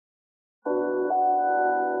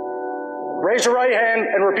Raise your right hand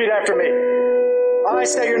and repeat after me. I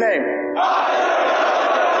state your name.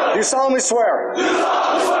 Do solemnly swear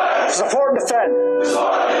to support and defend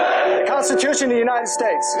the Constitution of the United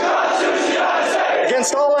States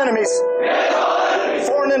against all enemies,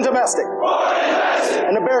 foreign and domestic,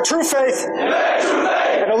 and to bear true faith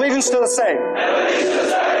and allegiance to the same.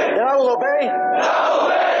 That I will obey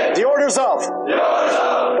the orders of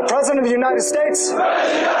the President of the United States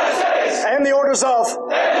and the orders of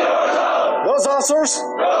those officers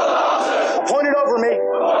appointed over me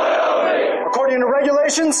according to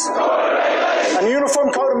regulations and the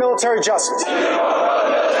Uniform Code of Military Justice.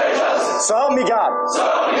 So help me God.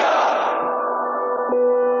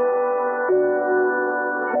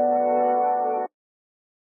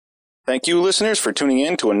 Thank you, listeners, for tuning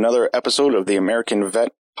in to another episode of the American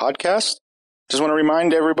Vet Podcast. Just want to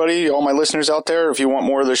remind everybody, all my listeners out there, if you want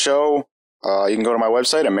more of the show, you can go to my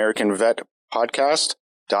website,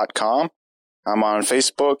 AmericanVetPodcast.com. I'm on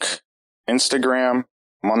Facebook, Instagram.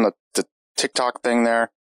 I'm on the TikTok thing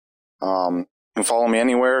there. You can follow me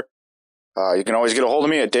anywhere. You can always get a hold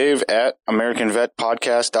of me at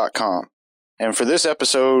dave@AmericanVetPodcast.com. And for this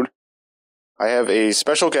episode, I have a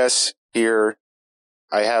special guest here.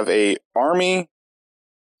 I have a Army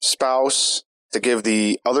spouse to give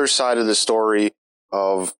the other side of the story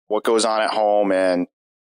of what goes on at home and,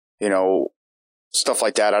 you know, stuff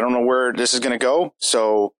like that. I don't know where this is going to go.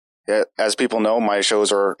 So, as people know, my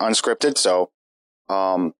shows are unscripted. So,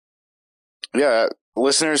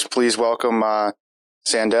 listeners, please welcome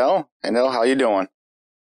Sandell. Sandell, how you doing?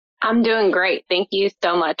 I'm doing great. Thank you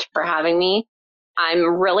so much for having me.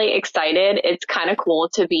 I'm really excited. It's kind of cool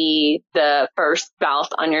to be the first spouse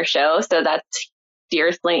on your show. So that's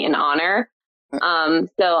seriously an honor.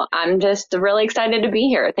 So I'm just really excited to be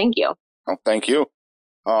here. Thank you. Oh, thank you.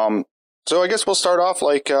 So I guess we'll start off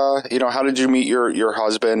like, how did you meet your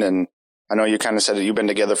husband? And I know you kind of said that you've been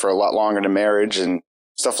together for a lot longer than marriage and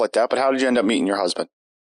stuff like that, but how did you end up meeting your husband?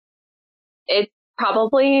 It's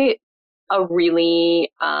probably a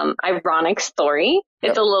really ironic story.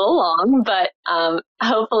 It's a little long, but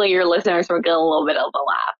hopefully your listeners will get a little bit of a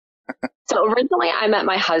laugh. So originally I met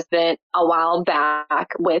my husband a while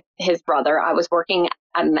back with his brother. I was working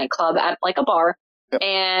at a nightclub at like a bar. Yep.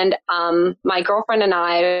 And my girlfriend and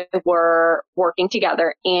I were working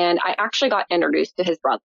together, and I actually got introduced to his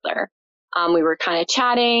brother. We were kind of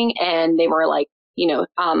chatting, and they were like,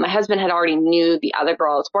 my husband had already knew the other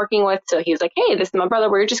girl I was working with. So he was like, hey, this is my brother.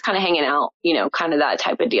 We were just kind of hanging out, kind of that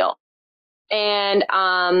type of deal. And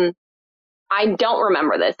I don't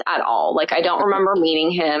remember this at all. Like, I don't remember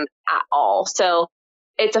meeting him at all. So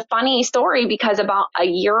it's a funny story because about a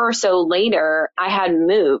year or so later, I had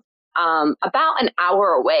moved about an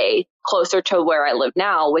hour away, closer to where I live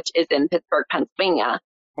now, which is in Pittsburgh, Pennsylvania.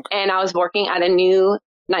 Okay. And I was working at a new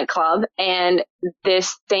nightclub, and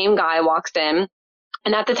this same guy walks in.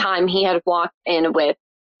 And at the time, he had walked in with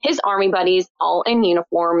his Army buddies, all in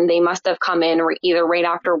uniform. They must have come in either right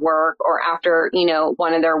after work or after,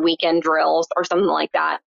 one of their weekend drills or something like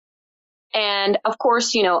that. And of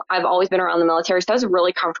course, I've always been around the military, so I was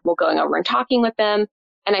really comfortable going over and talking with them.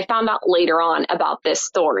 And I found out later on about this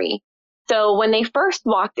story. So when they first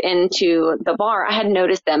walked into the bar, I had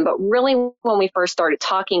noticed them. But really, when we first started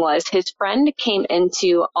talking was his friend came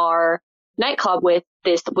into our nightclub with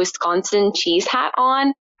this Wisconsin cheese hat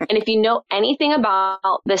on. And if you know anything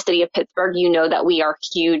about the city of Pittsburgh, you know that we are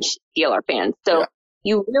huge Steeler fans. So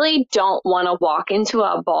you really don't want to walk into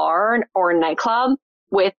a bar or a nightclub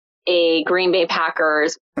with a Green Bay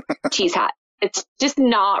Packers cheese hat. It's just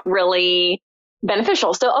not really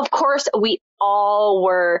beneficial. So of course we all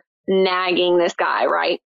were nagging this guy,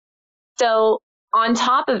 right? So on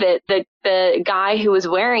top of it, the guy who was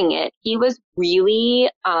wearing it, he was really,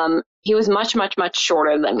 he was much, much, much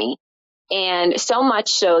shorter than me. And so much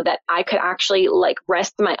so that I could actually like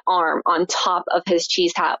rest my arm on top of his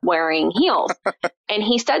cheese hat wearing heels. And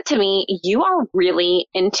he said to me, you are really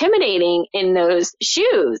intimidating in those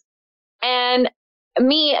shoes. And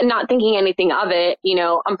me not thinking anything of it,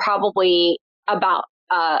 I'm probably about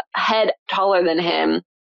a head taller than him.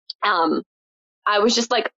 I was just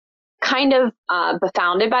like kind of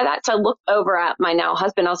befounded by that. So I looked over at my now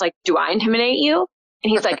husband. I was like, do I intimidate you?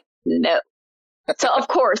 And he's like, no. So of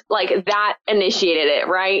course, like that initiated it,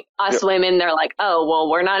 right? Us women, they're like, oh, well,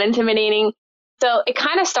 we're not intimidating. So it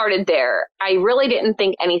kind of started there. I really didn't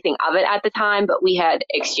think anything of it at the time, but we had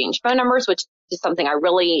exchanged phone numbers, which is something I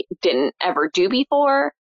really didn't ever do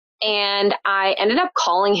before. And I ended up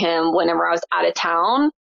calling him whenever I was out of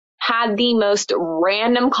town, had the most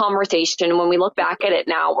random conversation. When we look back at it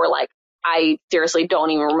now, we're like, I seriously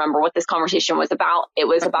don't even remember what this conversation was about. It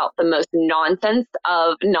was about the most nonsense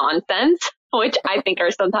of nonsense, which I think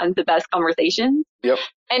are sometimes the best conversations. Yep.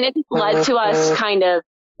 And it led to us kind of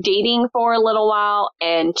dating for a little while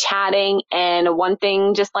and chatting, and one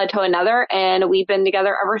thing just led to another, and we've been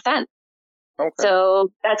together ever since. Okay.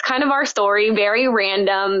 So that's kind of our story. Very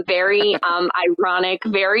random, very ironic,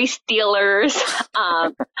 very Steelers.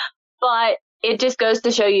 But it just goes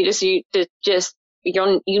to show you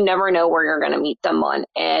you never know where you're going to meet someone.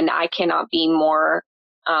 And I cannot be more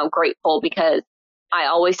grateful, because I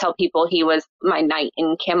always tell people he was my knight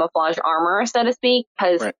in camouflage armor, so to speak,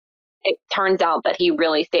 because it turns out that he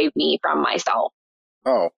really saved me from myself.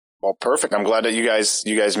 Oh, well, perfect. I'm glad that you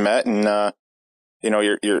guys met, and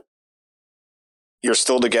you're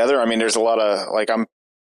still together. I mean, there's a lot of, like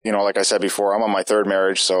I said before, I'm on my third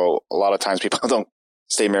marriage, so a lot of times people don't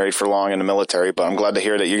stay married for long in the military, but I'm glad to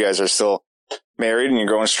hear that you guys are still married and you're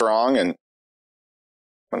going strong. And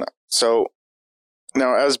so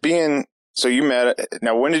now so you met,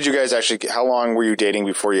 now when did you guys how long were you dating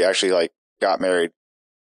before you actually got married?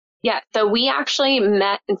 Yeah. So we actually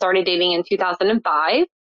met and started dating in 2005.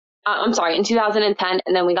 In 2010,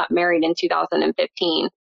 and then we got married in 2015.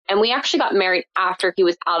 And we actually got married after he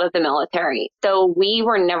was out of the military. So we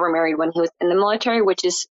were never married when he was in the military, which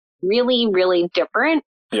is really, really different.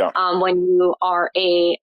 Yeah. When you are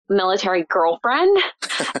a military girlfriend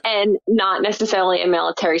and not necessarily a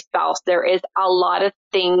military spouse, there is a lot of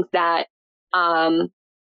things that are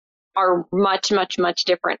much, much, much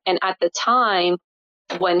different. And at the time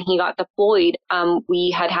when he got deployed,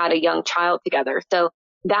 we had a young child together. So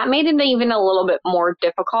that made it even a little bit more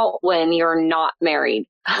difficult when you're not married.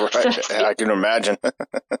 Right. I can imagine.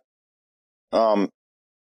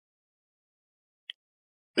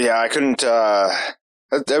 Yeah, I couldn't,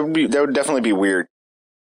 that would definitely be weird.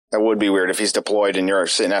 That would be weird if he's deployed and you're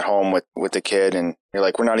sitting at home with the kid and you're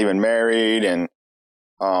like, we're not even married. And,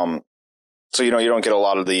 so, you don't get a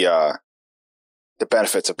lot of the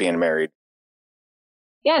benefits of being married.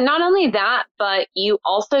 Yeah, not only that, but you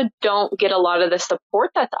also don't get a lot of the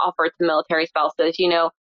support that's offered to military spouses,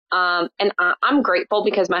 and I'm grateful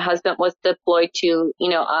because my husband was deployed to,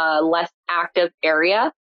 a less active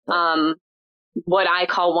area. What I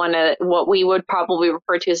call what we would probably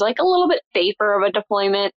refer to as a little bit safer of a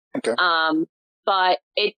deployment. Okay. But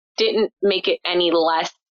it didn't make it any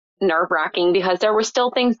less nerve-wracking because there were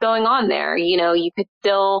still things going on there. He could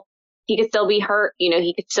still be hurt.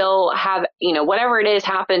 He could still have, whatever it is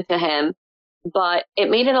happen to him. But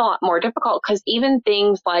it made it a lot more difficult because even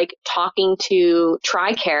things like talking to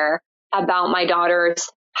TRICARE about my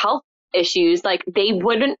daughter's health issues, they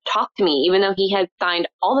wouldn't talk to me, even though he had signed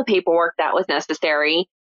all the paperwork that was necessary.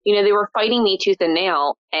 They were fighting me tooth and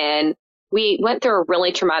nail, and we went through a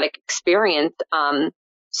really traumatic experience.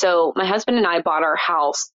 So my husband and I bought our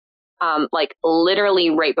house,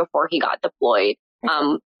 literally right before he got deployed.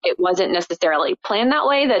 It wasn't necessarily planned that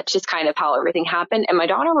way. That's just kind of how everything happened. And my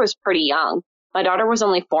daughter was pretty young. My daughter was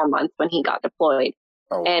only 4 months when he got deployed.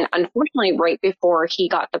 Oh. And unfortunately, right before he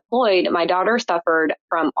got deployed, my daughter suffered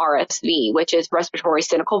from RSV, which is respiratory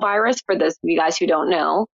syncytial virus, for those of you guys who don't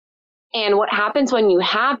know. And what happens when you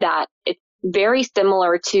have that, it's very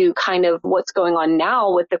similar to kind of what's going on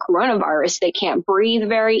now with the coronavirus. They can't breathe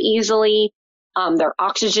very easily. Their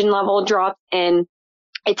oxygen level drops, and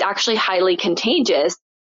it's actually highly contagious.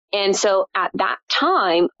 And so at that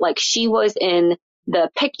time, she was in the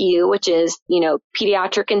PICU, which is,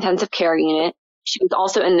 pediatric intensive care unit. She was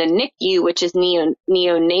also in the NICU, which is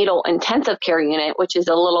neonatal intensive care unit, which is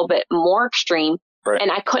a little bit more extreme. Right.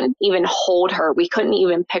 And I couldn't even hold her. We couldn't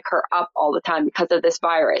even pick her up all the time because of this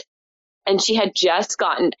virus. And she had just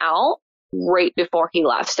gotten out right before he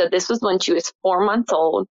left. So this was when she was 4 months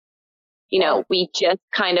old. Wow. We just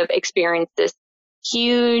kind of experienced this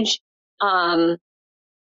huge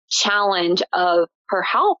challenge of her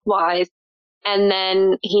health wise. And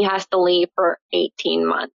then he has to leave for 18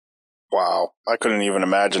 months. Wow. I couldn't even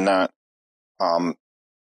imagine that.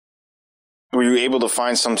 Were you able to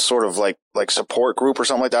find some sort of like support group or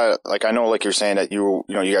something like that? I know, you're saying that you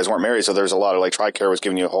guys weren't married, so there's a lot of TRICARE was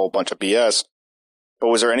giving you a whole bunch of BS. But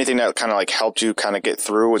was there anything that kind of helped you kind of get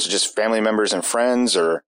through? Was it just family members and friends,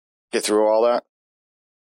 or get through all that?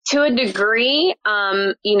 To a degree,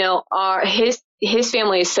 his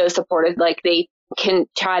family is so supportive. They can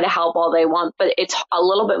try to help all they want, but it's a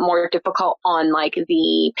little bit more difficult on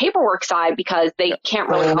the paperwork side because they can't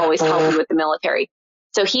really always help you with the military.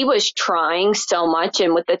 So he was trying so much,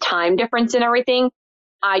 and with the time difference and everything,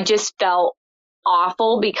 I just felt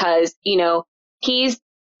awful because, he's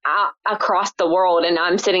across the world and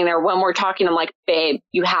I'm sitting there when we're talking, I'm like, babe,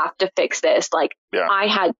 you have to fix this. I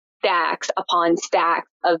had stacks upon stacks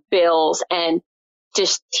of bills and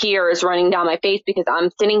just tears running down my face because I'm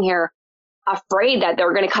sitting here afraid that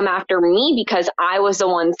they're going to come after me because I was the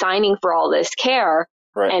one signing for all this care.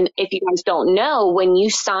 Right. And if you guys don't know, when you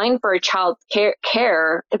sign for a child's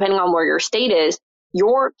care, depending on where your state is,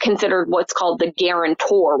 you're considered what's called the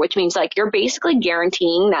guarantor, which means like you're basically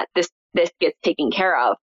guaranteeing that this gets taken care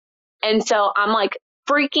of. And so I'm like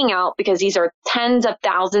freaking out because these are tens of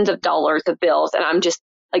thousands of dollars of bills. And I'm just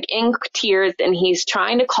like in tears, and he's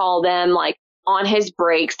trying to call them like on his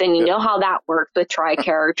breaks. And you know how that works with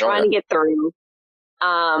TRICARE, trying to get through.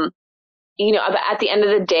 You know, but at the end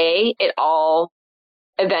of the day, it all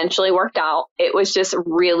eventually worked out. It was just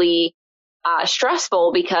really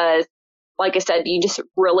stressful because, like I said, you just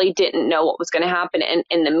really didn't know what was going to happen. And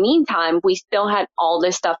in the meantime, we still had all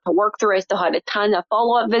this stuff to work through. I still had a ton of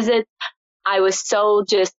follow-up visits. I was so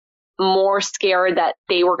just more scared that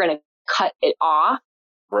they were going to cut it off,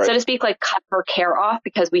 so to speak, like cut her care off,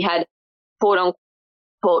 because we had quote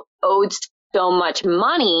unquote owed so much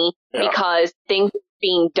money because things were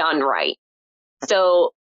being done right.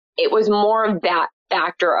 So it was more of that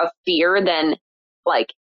factor of fear than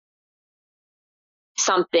like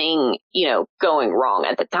something, you know, going wrong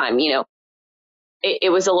at the time. You know,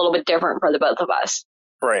 it was a little bit different for the both of us.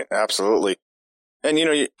 Right. Absolutely. And, you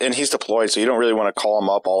know, and he's deployed, so you don't really want to call him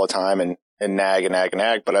up all the time and nag and nag and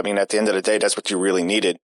nag. But I mean, at the end of the day, that's what you really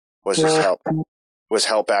needed was just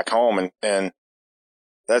help back home. And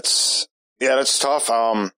that's tough.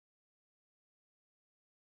 Honestly,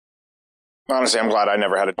 I'm glad I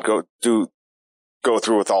never had to go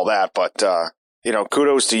through with all that. But, you know,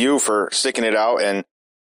 kudos to you for sticking it out and,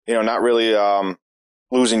 you know, not really,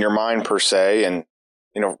 losing your mind per se and,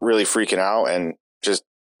 you know, really freaking out and just,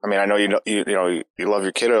 I mean, I know you love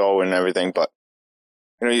your kiddo and everything, but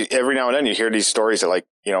you know, every now and then you hear these stories that like,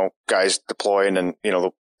 you know, guys deploy and then, you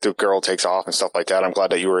know, the girl takes off and stuff like that. I'm glad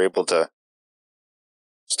that you were able to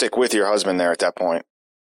stick with your husband there at that point.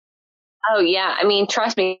 Oh yeah. I mean,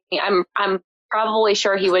 trust me, I'm probably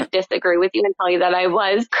sure he would disagree with you and tell you that I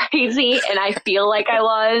was crazy, and I feel like I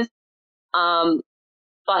was.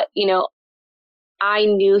 But you know, I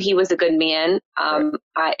knew he was a good man.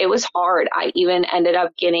 It was hard. I even ended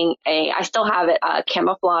up getting I still have it, a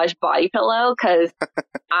camouflage body pillow, because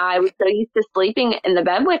I was so used to sleeping in the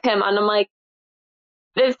bed with him. And I'm like,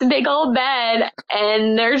 this big old bed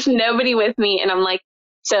and there's nobody with me. And I'm like,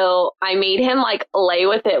 so I made him like lay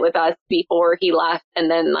with it with us before he left.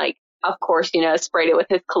 And then like, of course, you know, sprayed it with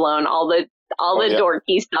his cologne, all the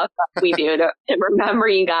dorky stuff that we do to remember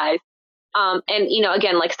you guys. And, you know,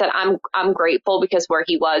 again, like I said, I'm grateful because where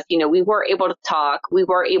he was, you know, we were able to talk. We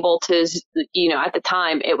were able to, you know, at the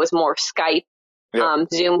time it was more Skype.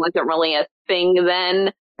 Zoom wasn't really a thing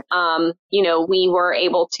then. You know, we were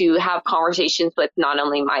able to have conversations with not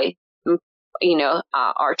only my, you know,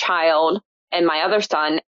 our child and my other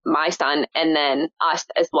son, my son, and then us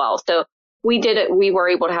as well. So we did it. We were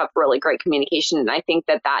able to have really great communication. And I think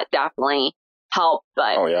that definitely helped.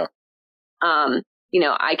 But, you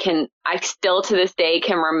know, I still to this day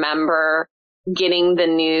can remember getting the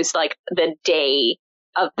news, like the day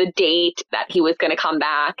of the date that he was going to come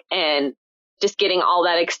back, and just getting all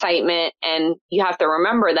that excitement. And you have to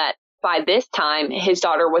remember that by this time, his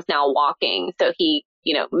daughter was now walking. So he,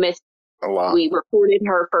 you know, missed, we recorded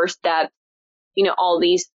her first steps, you know, all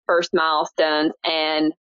these first milestones.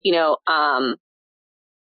 And, you know,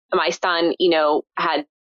 my son, you know, had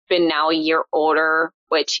been now a year older,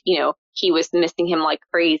 which, you know, he was missing him like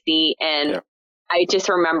crazy. And I just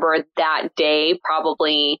remember that day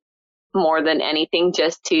probably more than anything,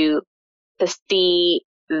 just to see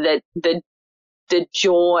the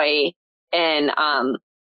joy and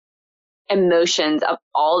emotions of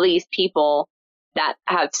all these people that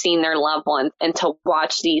have seen their loved ones, and to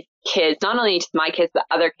watch these kids, not only just my kids, but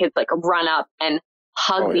other kids, like run up and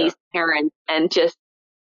hug these parents. And just,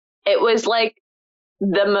 it was like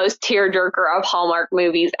the most tearjerker of Hallmark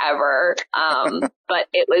movies ever. But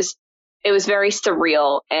it was very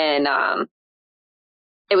surreal. And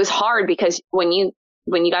it was hard because when you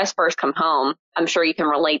guys first come home, I'm sure you can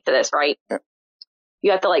relate to this, right? Yeah. You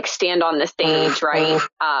have to like stand on the stage, right?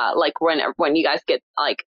 Like when you guys get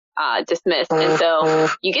like dismissed. And so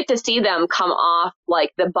you get to see them come off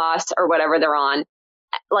like the bus or whatever they're on,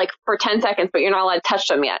 like for 10 seconds, but you're not allowed to touch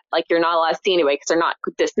them yet. Like you're not allowed to see anybody because they're not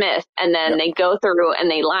dismissed. And then they go through and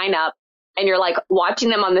they line up, and you're like watching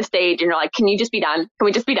them on the stage, and you're like, can you just be done? Can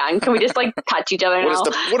we just be done? Can we just like touch each other now?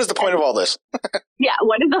 What is the point of all this? Yeah.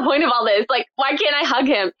 What is the point of all this? Like, why can't I hug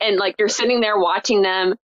him? And like, you're sitting there watching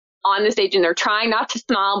them on the stage, and they're trying not to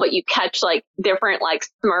smile, but you catch like different like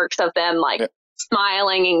smirks of them, like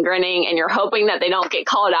smiling and grinning, and you're hoping that they don't get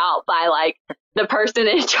called out by like the person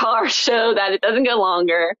in charge so that it doesn't go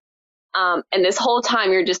longer. And this whole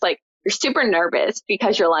time you're just like, you're super nervous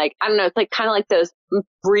because you're like, I don't know, it's like kind of like those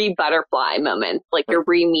butterfly moments, like you're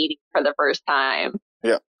re-meeting for the first time.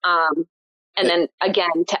 Yeah. And then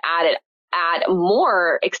again, to add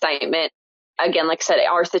more excitement, again, like I said,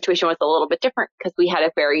 our situation was a little bit different because we had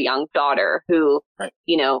a very young daughter who,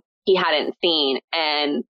 you know, he hadn't seen,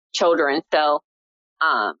 and children. So,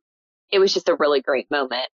 it was just a really great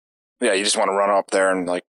moment. Yeah. You just want to run up there and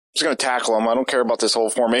like, I'm just going to tackle him. I don't care about this whole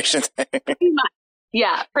formation thing. Pretty much.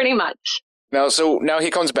 Yeah, pretty much. Now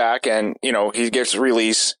he comes back and, you know, he gets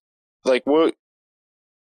release. Like, what?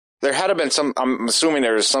 There had to have been I'm assuming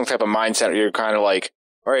there was some type of mindset where you're kind of like,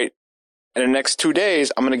 all right, in the next 2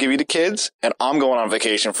 days, I'm going to give you the kids and I'm going on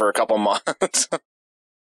vacation for a couple months.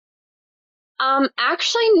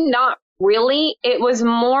 Actually not really. It was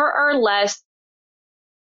more or less,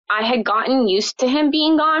 I had gotten used to him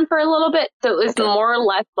being gone for a little bit. So it was more or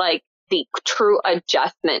less like the true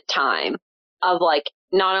adjustment time of like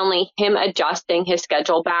not only him adjusting his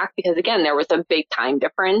schedule back, because again, there was a big time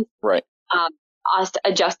difference. Right. Us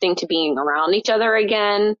adjusting to being around each other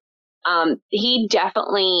again. He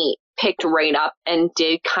definitely picked right up and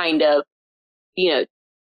did kind of, you know,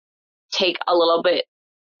 take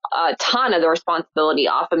a ton of the responsibility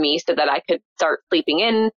off of me so that I could start sleeping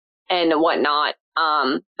in and whatnot.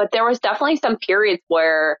 But there was definitely some periods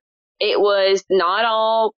where it was not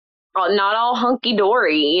all hunky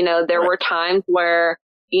dory. You know, there were times where,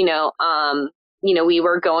 you know, we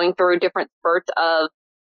were going through different spurts of,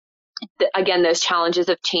 again, those challenges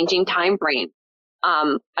of changing time frames.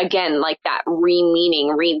 Again, like that re-meeting,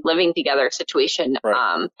 re-living together situation.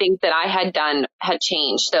 Things that I had done had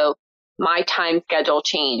changed. So my time schedule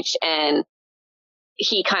changed and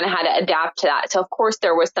he kind of had to adapt to that. So of course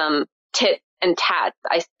there was some tits and tats,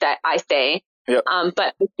 I say. Yep.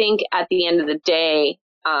 But I think at the end of the day,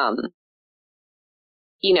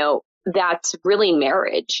 you know, that's really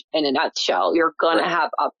marriage in a nutshell. You're going to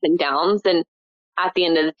have ups and downs. And at the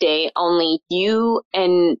end of the day, only you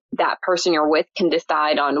and that person you're with can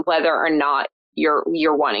decide on whether or not you're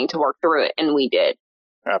wanting to work through it. And we did.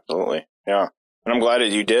 Absolutely. Yeah. And I'm glad that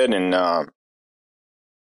you did. And,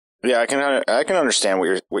 yeah, I can understand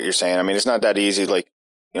what you're saying. I mean, it's not that easy. Like,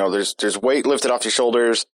 you know, there's weight lifted off your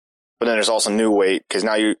shoulders, but then there's also new weight because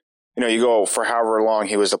now you go for however long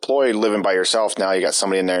he was deployed living by yourself. Now you got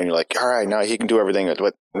somebody in there and you're like, all right, now he can do everything.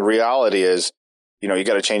 But the reality is, you know, you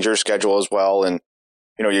got to change your schedule as well. And,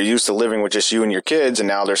 you know, you're used to living with just you and your kids. And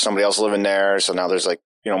now there's somebody else living there. So now there's like,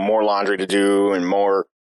 you know, more laundry to do and more,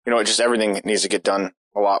 you know, just everything needs to get done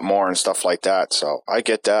a lot more and stuff like that. So I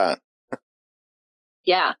get that.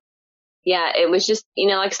 Yeah. Yeah. It was just, you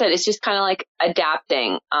know, like I said, it's just kind of like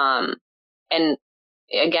adapting. And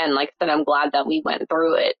again, like I said, I'm glad that we went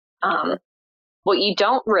through it. What you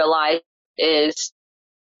don't realize is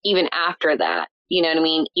even after that, you know what I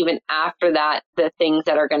mean? Even after that, the things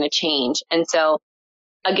that are going to change. And so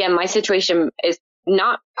again, my situation is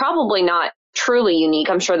probably not truly unique.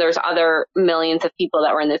 I'm sure there's other millions of people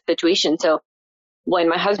that were in this situation. So when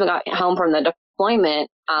my husband got home from the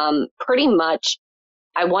deployment, pretty much,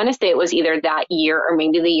 I want to say it was either that year or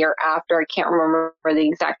maybe the year after. I can't remember the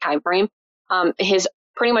exact time frame. His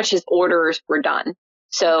orders were done.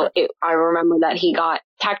 So I remember that he got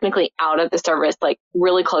technically out of the service like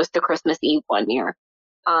really close to Christmas Eve one year.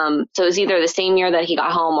 So it was either the same year that he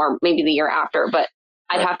got home or maybe the year after, but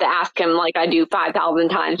I'd have to ask him like I do 5,000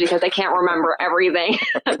 times because I can't remember everything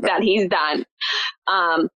that he's done.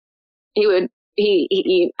 I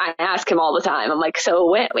ask him all the time. I'm like, so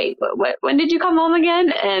when did you come home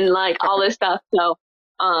again? And like all this stuff. So,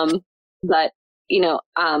 but you know,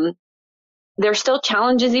 there's still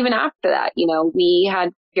challenges even after that. You know, we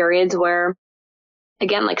had periods where,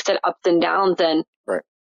 again, like I said, ups and downs, and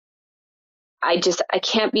I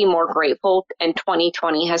can't be more grateful. And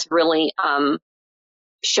 2020 has really,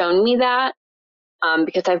 shown me that,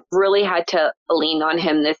 because I've really had to lean on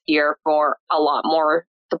him this year for a lot more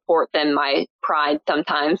support than my pride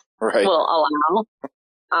sometimes will allow.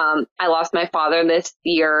 I lost my father this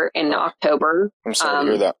year in October. I'm sorry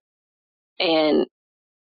to hear that. And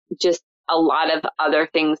just a lot of other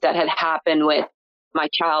things that had happened with my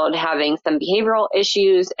child having some behavioral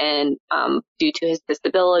issues and due to his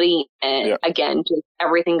disability. And again, just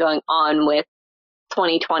everything going on with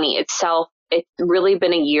 2020 itself. It's really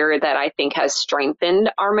been a year that I think has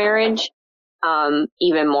strengthened our marriage,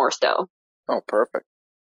 even more so. Oh, perfect.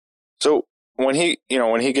 So when he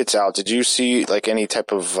gets out, did you see like any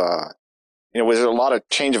type of was it a lot of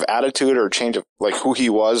change of attitude or change of like who he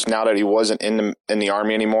was now that he wasn't in the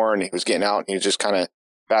Army anymore and he was getting out and he was just kind of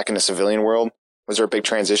back in the civilian world? Was there a big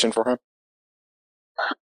transition for him?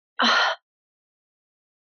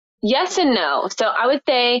 Yes and no. So I would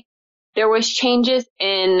say there was changes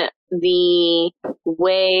in the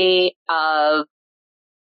way of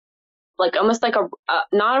like almost like a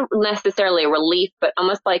not necessarily a relief, but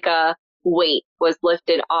almost like a weight was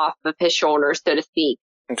lifted off of his shoulders, so to speak.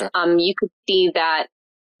 Okay. You could see that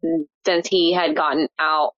since he had gotten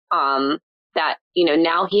out, that,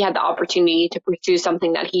 now he had the opportunity to pursue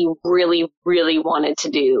something that he really, really wanted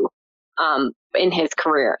to do, in his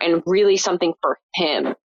career and really something for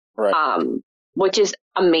him, right. Which is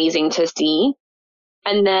amazing to see.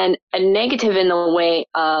 And then a negative in the way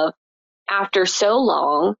of after so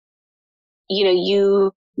long,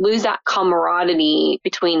 you lose that camaraderie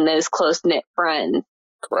between those close knit friends.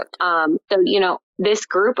 Correct. So, this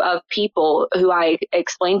group of people who I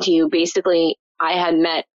explained to you, basically I had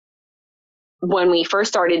met when we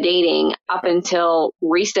first started dating up until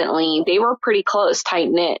recently, they were pretty close, tight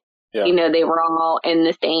knit. Yeah. They were all in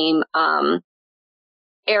the same,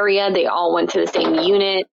 area. They all went to the same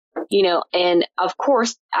unit, and of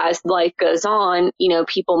course, as life goes on,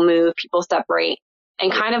 people move, people separate,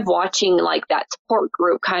 and kind of watching like that support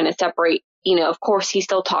group kind of separate, of course he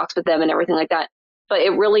still talks with them and everything like that. But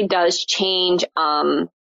it really does change,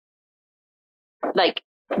 like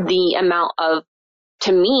the amount of,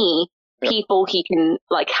 to me, people he can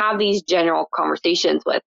like have these general conversations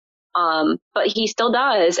with. But he still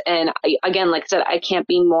does. And again, like I said, I can't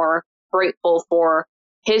be more grateful for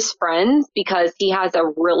his friends because he has a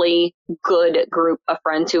really good group of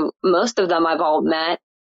friends who most of them I've all met,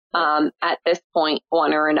 at this point,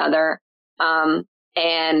 one or another.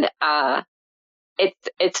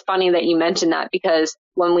 It's funny that you mentioned that because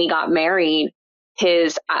when we got married,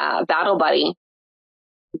 his battle buddy,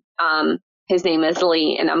 his name is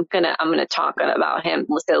Lee, and I'm gonna talk about him.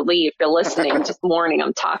 So Lee, if you're listening, just warning,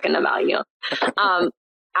 I'm talking about you.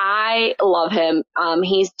 I love him.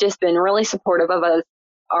 He's just been really supportive of us,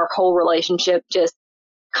 our whole relationship, just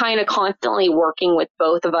kind of constantly working with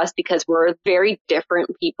both of us because we're very different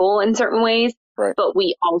people in certain ways. Right. But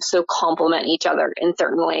we also complement each other in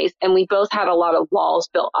certain ways. And we both had a lot of walls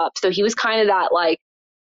built up. So he was kind of that like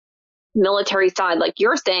military side, like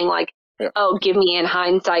you're saying, like, oh, give me in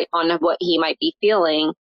hindsight on what he might be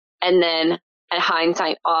feeling. And then a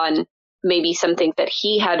hindsight on maybe some things that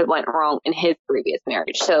he had went wrong in his previous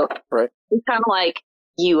marriage. So it's kind of like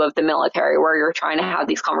you of the military where you're trying to have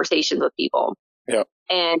these conversations with people. Yeah.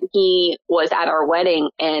 And he was at our wedding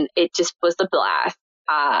and it just was a blast.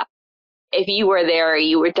 If you were there,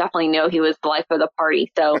 you would definitely know he was the life of the party.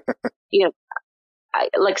 So,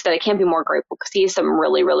 like I said, I can't be more grateful because he has some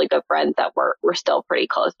really, really good friends that we're still pretty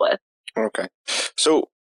close with. Okay. So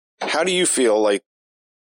how do you feel like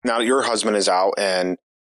now that your husband is out, and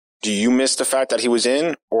do you miss the fact that he was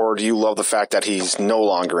in, or do you love the fact that he's no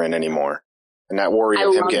longer in anymore? And that worry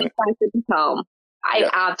of him getting home. I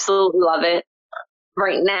absolutely love it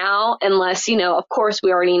right now, unless, of course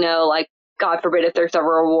we already know, like, God forbid if there's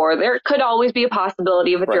ever a war, there could always be a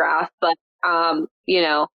possibility of a draft, but,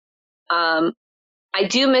 I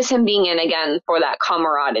do miss him being in again for that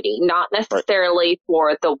camaraderie, not necessarily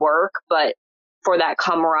for the work, but for that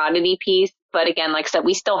camaraderie piece. But again, like I said,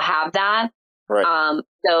 we still have that. Right.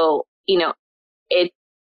 So,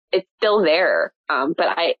 it's still there. But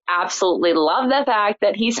I absolutely love the fact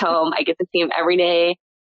that he's home. I get to see him every day.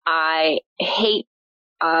 I hate,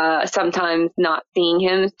 sometimes not seeing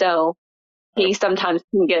him. So he sometimes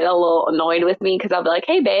can get a little annoyed with me because I'll be like,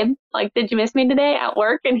 hey, babe, like, did you miss me today at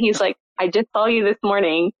work? And he's like, I just saw you this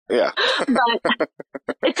morning. Yeah. But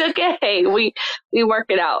it's okay. We work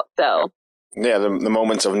it out. So. Yeah, the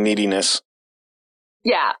moments of neediness.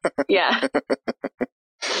 Yeah. Yeah.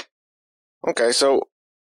 Okay, so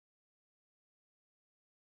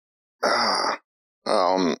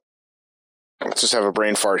let's just have a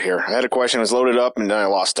brain fart here. I had a question, it was loaded up, and then I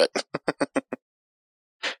lost it.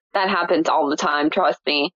 That happens all the time. Trust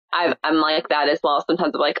me. I'm like that as well.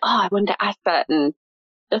 Sometimes I'm like, oh, I wanted to ask that, and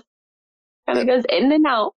just kind of goes in and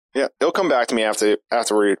out. Yeah, it'll come back to me after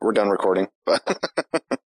we're done recording. But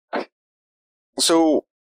so,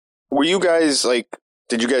 were you guys like?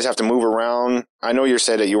 Did you guys have to move around? I know you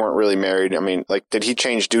said that you weren't really married. I mean, like, did he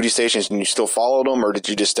change duty stations and you still followed him, or did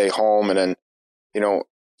you just stay home and then,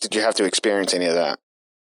 did you have to experience any of that?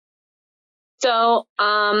 So,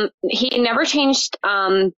 he never changed,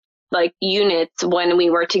 like units when we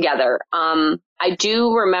were together. I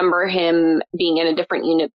do remember him being in a different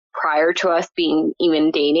unit prior to us being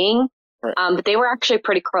even dating. Right. But they were actually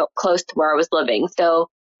pretty close to where I was living. So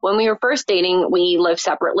when we were first dating, we lived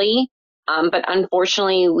separately. But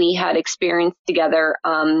unfortunately, we had experienced together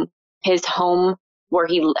his home where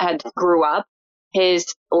he had grew up.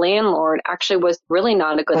 His landlord actually was really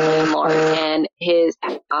not a good landlord, and his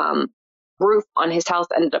roof on his house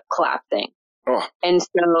ended up collapsing. Oh. And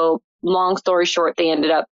so, long story short, they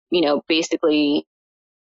ended up, basically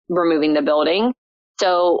removing the building.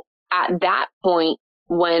 So at that point,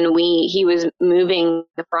 when he was moving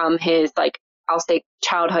from his, I'll say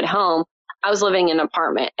childhood home, I was living in an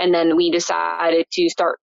apartment, and then we decided to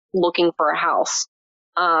start looking for a house.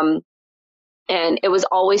 And it was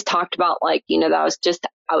always talked about that was just,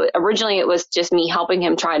 originally it was just me helping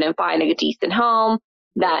him try to find a decent home,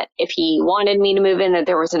 that if he wanted me to move in, that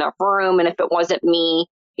there was enough room. And if it wasn't me,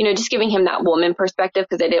 just giving him that woman perspective,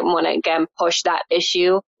 because I didn't want to, again, push that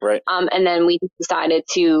issue. Right. And then we decided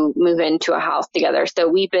to move into a house together. So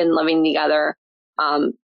we've been living together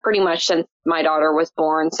pretty much since my daughter was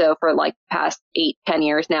born. So for past 8-10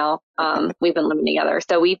 years now, we've been living together.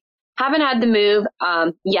 So we haven't had to move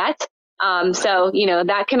yet. So,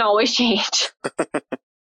 that can always change.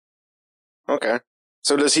 Okay.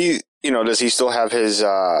 So does he still have his,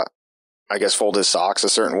 fold his socks a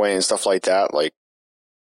certain way and stuff like that?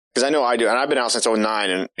 Because I know I do, and I've been out since 2009,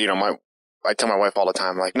 and, I tell my wife all the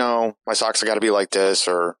time, no, my socks have got to be like this,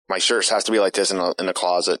 or my shirts has to be like this in the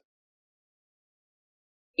closet.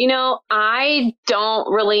 I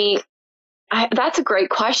don't really, that's a great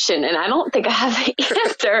question, and I don't think I have the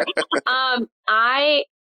answer.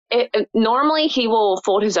 Normally he will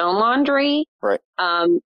fold his own laundry. Right.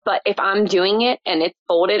 But if I'm doing it and it's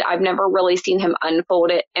folded, I've never really seen him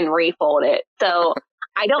unfold it and refold it. So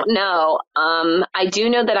I don't know. I do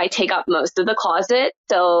know that I take up most of the closet,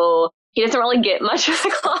 so he doesn't really get much of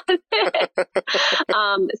the closet.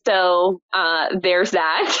 So there's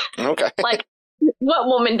that. Okay. What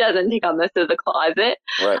woman doesn't take up most of the closet?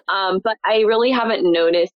 Right. But I really haven't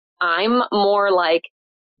noticed. I'm more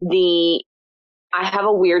I have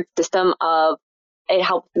a weird system of, it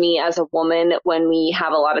helps me as a woman when we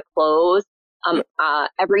have a lot of clothes.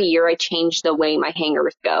 Every year I change the way my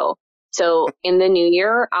hangers go. So in the new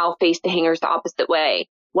year, I'll face the hangers the opposite way.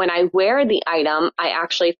 When I wear the item, I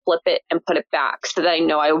actually flip it and put it back so that I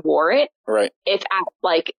know I wore it. Right. If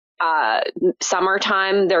at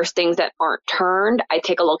summertime, there's things that aren't turned, I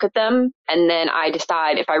take a look at them and then I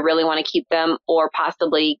decide if I really want to keep them or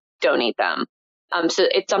possibly donate them. So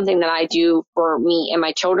it's something that I do for me and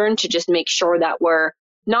my children to just make sure that we're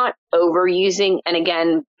not overusing, and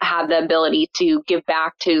again, have the ability to give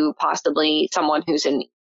back to possibly someone who's in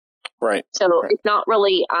need. Right. So It's not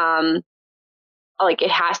really,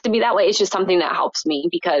 it has to be that way. It's just something that helps me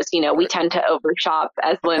because, we tend to overshop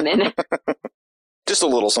as women. Just a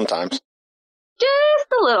little sometimes. Just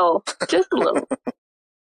a little.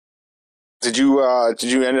 Did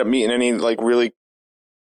you end up meeting any really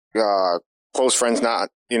close friends? Not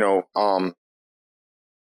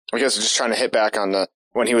I guess just trying to hit back on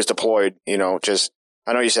when he was deployed. Just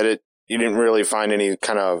I know you said it. You didn't really find any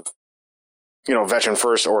kind of veteran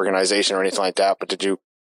first organization or anything like that. But did you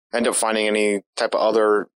end up finding any type of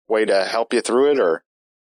other way to help you through it, or?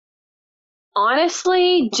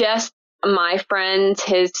 Honestly, just my friends,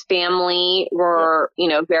 his family were,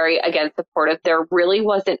 very, again, supportive. There really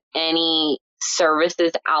wasn't any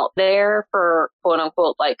services out there for quote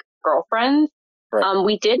unquote, girlfriends. Right.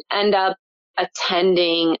 We did end up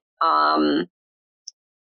attending, I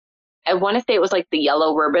want to say it was the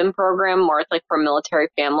Yellow Ribbon program, where it's for military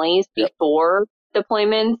families before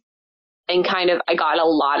deployments. And I got a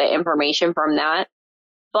lot of information from that,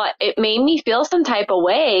 but it made me feel some type of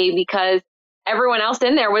way because everyone else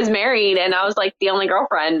in there was married and I was the only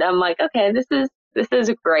girlfriend. I'm okay, this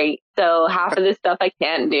is great. So half of this stuff I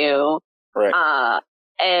can't do. Right.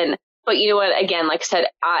 But you know what, again, like I said,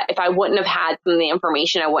 if I wouldn't have had some of the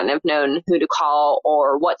information, I wouldn't have known who to call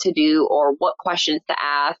or what to do or what questions to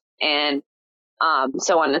ask and,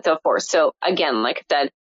 so on and so forth. So again, like I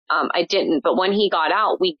said, I didn't, but when he got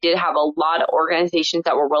out, we did have a lot of organizations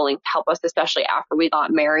that were willing to help us, especially after we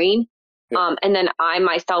got married. Yeah. And then I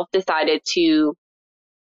myself decided to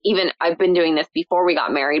I've been doing this before we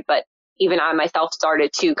got married, but even I myself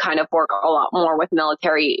started to kind of work a lot more with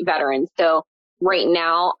military veterans. So right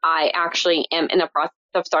now I actually am in the process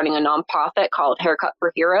of starting a nonprofit called Haircut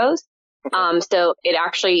for Heroes. Okay. So it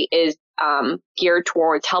actually is, geared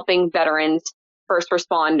towards helping veterans, first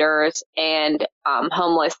responders, and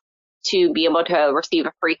homeless to be able to receive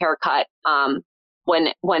a free haircut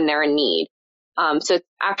when they're in need. So it's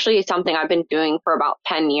actually something I've been doing for about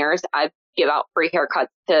 10 years. I give out free haircuts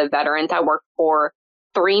to veterans. I work for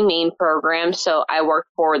three main programs. So I work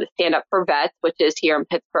for the Stand Up for Vets, which is here in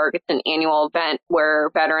Pittsburgh. It's an annual event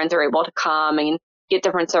where veterans are able to come and get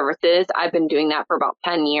different services. I've been doing that for about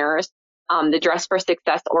 10 years. The Dress for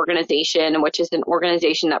Success organization, which is an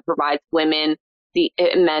organization that provides women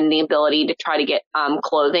and men the ability to try to get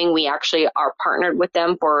clothing. We actually are partnered with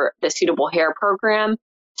them for the Suitable Hair program.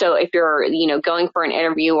 So if you're, going for an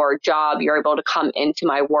interview or a job, you're able to come into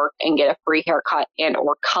my work and get a free haircut and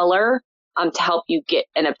or color to help you get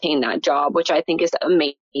and obtain that job, which I think is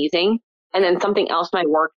amazing. And then something else my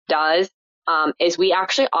work does is we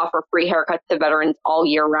actually offer free haircuts to veterans all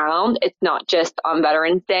year round. It's not just on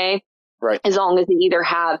Veterans Day. Right. As long as they either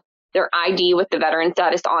have their ID with the veteran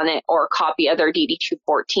status on it or a copy of their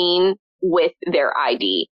DD-214 with their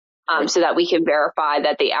ID, so that we can verify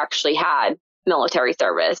that they actually had military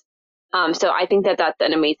service. So I think that that's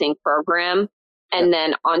an amazing program. And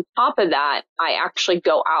then on top of that, I actually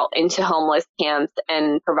go out into homeless camps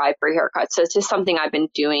and provide free haircuts. So it's just something I've been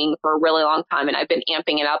doing for a really long time, and I've been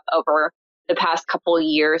amping it up over the past couple of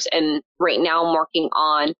years. And right now I'm working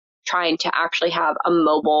on trying to actually have a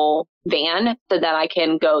mobile van so that I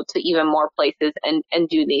can go to even more places and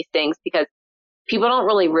do these things, because people don't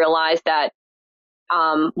really realize that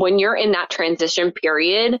when you're in that transition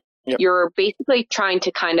period, you're basically trying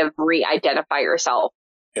to kind of re-identify yourself.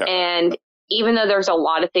 Yep. And even though there's a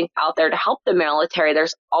lot of things out there to help the military,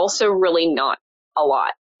 there's also really not a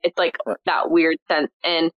lot. It's like that weird sense.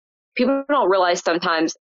 And people don't realize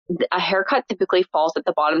sometimes a haircut typically falls at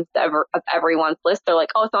the bottom of everyone's list. They're like,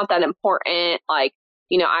 oh, it's not that important. Like,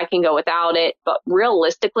 I can go without it. But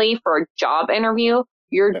realistically, for a job interview,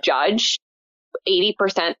 you're judged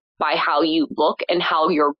 80% by how you look and how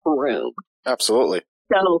you're groomed. Absolutely.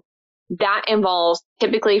 So that involves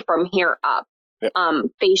typically from here up,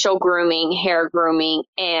 facial grooming, hair grooming,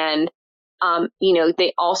 and,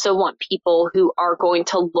 they also want people who are going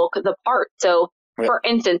to look the part. So for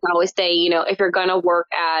instance, I always say, if you're going to work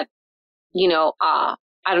at, I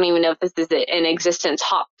don't even know if this is an existence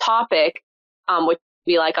hot topic, which would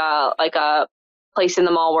be like a place in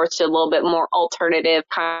the mall where it's a little bit more alternative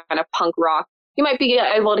kind of punk rock. You might be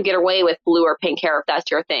able to get away with blue or pink hair if that's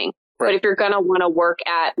your thing. Right. But if you're going to want to work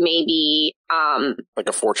at maybe like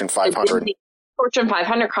a Fortune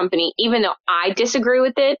 500 company, even though I disagree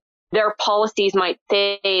with it, their policies might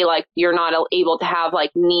say like you're not able to have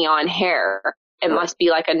like neon hair. It must be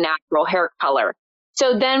like a natural hair color.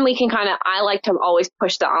 So then we can I like to always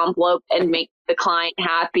push the envelope and make the client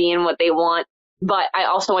happy and what they want. But I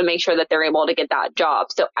also want to make sure that they're able to get that job.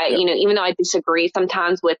 So even though I disagree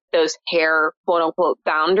sometimes with those hair quote unquote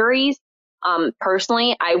boundaries,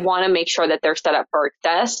 personally, I want to make sure that they're set up for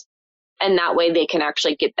success, and that way they can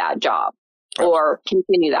actually get that job or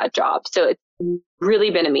continue that job. So it's really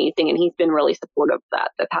been amazing, and he's been really supportive of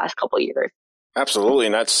that the past couple of years. Absolutely.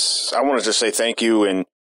 And I want to just say thank you. And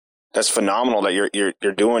that's phenomenal that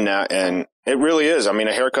you're doing that. And it really is. I mean,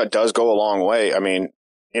 a haircut does go a long way. I mean,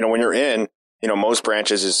 when you're in, most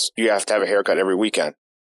branches is you have to have a haircut every weekend.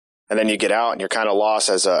 And then you get out and you're kind of lost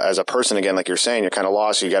as a person again, like you're saying, you're kind of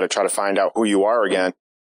lost. So you got to try to find out who you are again,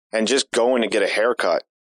 and just going to get a haircut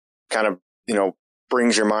kind of,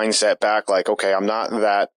 brings your mindset back. Like, okay, I'm not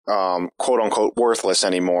that, quote unquote worthless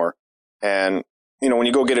anymore. And, when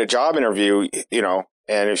you go get a job interview,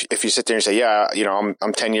 and if you sit there and say,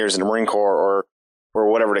 I'm 10 years in the Marine Corps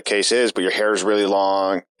or whatever the case is, but your hair is really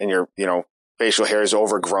long and your, facial hair is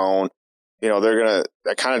overgrown,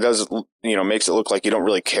 that kind of does, makes it look like you don't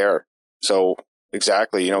really care. So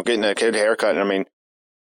exactly, getting a kid haircut. And I mean,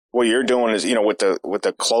 what you're doing is, with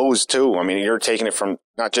the clothes too. I mean, you're taking it from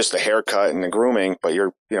not just the haircut and the grooming, but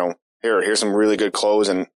you're, here's some really good clothes.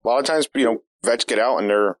 And a lot of times, vets get out and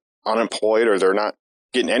they're unemployed or they're not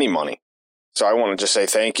getting any money. So I want to just say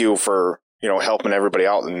thank you for, helping everybody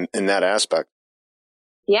out in that aspect.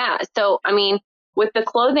 Yeah. So, I mean, with the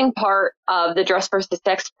clothing part of the Dress for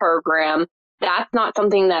Success program, that's not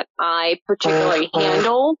something that I particularly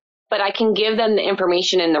handle, but I can give them the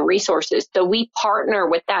information and the resources. So we partner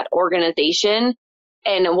with that organization.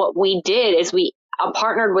 And what we did is we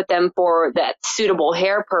partnered with them for that Suitable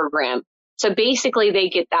Hair program. So basically they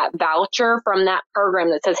get that voucher from that program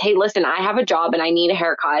that says, hey, listen, I have a job and I need a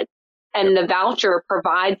haircut. And the voucher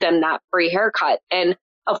provides them that free haircut. And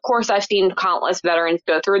of course, I've seen countless veterans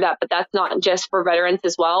go through that, but that's not just for veterans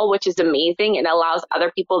as well, which is amazing. It allows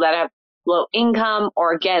other people that have low income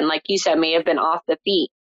or, again, like you said, may have been off the feet.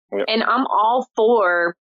 Yep. And I'm all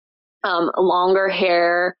for longer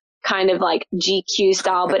hair, kind of like GQ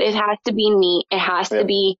style, but it has to be neat. It has to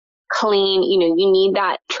be clean. You need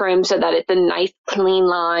that trim so that it's a nice, clean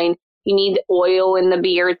line. You need oil in the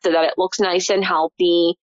beard so that it looks nice and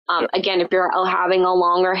healthy. Again, if you're having a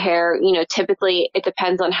longer hair, typically it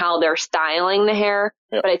depends on how they're styling the hair.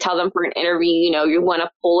 Yep. But I tell them for an interview, you want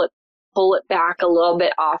to pull it back a little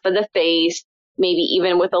bit off of the face, maybe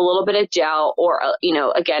even with a little bit of gel, or,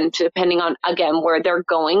 again, depending on, again, where they're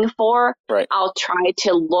going for. Right. I'll try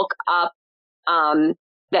to look up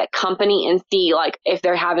that company and see, like, if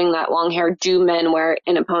they're having that long hair, do men wear it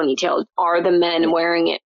in a ponytail? Are the men wearing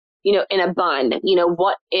it, in a bun?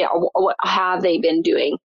 What have they been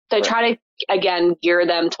doing? So I try to, again, gear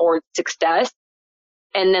them towards success.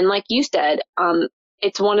 And then, like you said,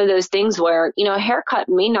 it's one of those things where, a haircut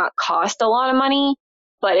may not cost a lot of money,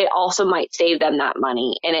 but it also might save them that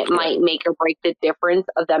money. And it might make or break the difference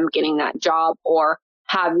of them getting that job, or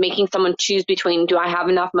making someone choose between, do I have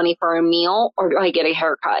enough money for a meal or do I get a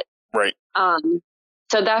haircut? Right.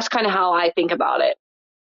 So that's kind of how I think about it.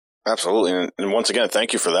 Absolutely. And once again,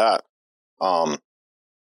 thank you for that. I'm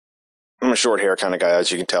a short hair kind of guy,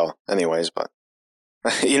 as you can tell anyways, but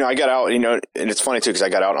I got out, and it's funny too, because I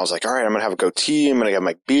got out and I was like, all right, I'm going to have a goatee. I'm going to have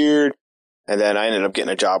my beard. And then I ended up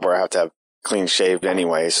getting a job where I have to have clean shaved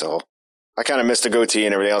anyway. So I kind of missed the goatee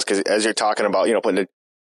and everything else, because as you're talking about, putting the,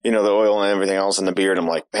 the oil and everything else in the beard, I'm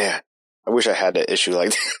like, man, I wish I had that issue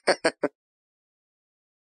like that.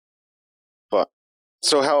 But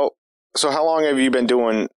so how long have you been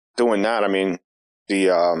doing that? I mean,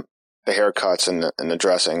 the haircuts and the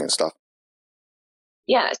dressing and stuff.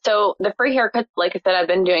 Yeah, so the free haircuts, like I said, I've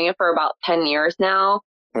been doing it for about 10 years now.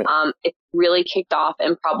 Right. It's really kicked off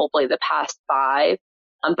in probably the past 5.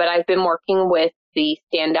 But I've been working with the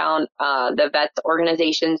Stand Down, the vets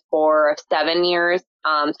organizations for 7 years.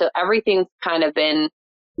 So everything's kind of been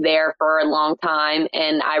there for a long time,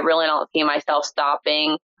 and I really don't see myself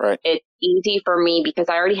stopping. Right. It's easy for me because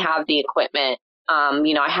I already have the equipment.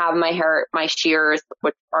 I have my shears,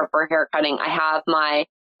 which are for hair cutting. I have my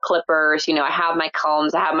clippers, I have my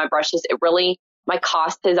combs, I have my brushes. My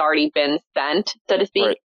cost has already been spent, so to speak.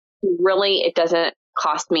 Right. Really, it doesn't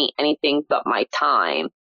cost me anything but my time.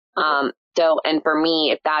 And for me,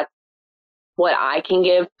 if that's what I can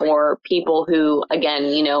give for people who, again,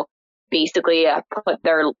 basically put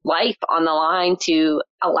their life on the line to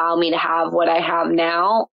allow me to have what I have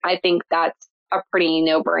now, I think that's a pretty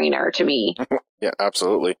no-brainer to me. Yeah,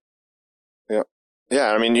 absolutely. Yeah.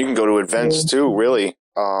 Yeah, I mean, you can go to events too, really.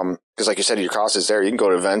 Because like you said, your cost is there. You can go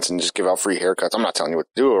to events and just give out free haircuts. I'm not telling you what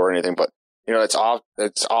to do or anything, but it's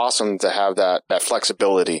awesome to have that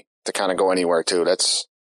flexibility to kind of go anywhere too. That's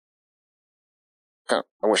I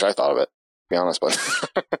wish I thought of it, to be honest, but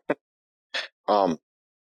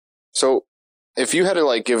so if you had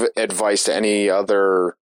to give advice to any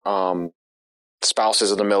other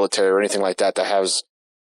spouses of the military or anything like that has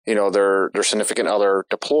their significant other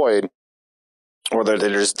deployed, or they're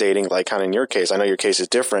just dating, like kind of in your case, I know your case is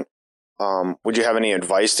different. Would you have any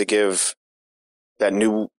advice to give that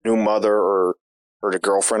new mother or the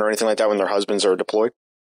girlfriend or anything like that when their husbands are deployed?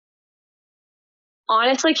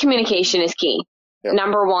 Honestly, communication is key. Yep.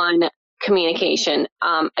 Number one, communication.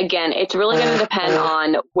 Again, it's really going to depend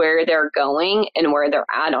on where they're going and where they're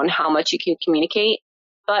at on how much you can communicate.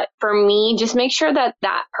 But for me, just make sure that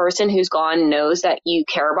person who's gone knows that you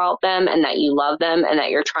care about them and that you love them and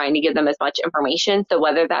that you're trying to give them as much information. So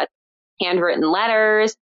whether that's handwritten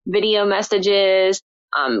letters, video messages,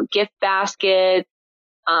 gift baskets,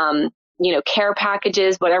 care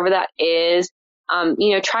packages, whatever that is,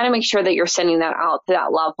 try to make sure that you're sending that out to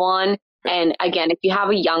that loved one. And again, if you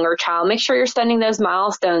have a younger child, make sure you're sending those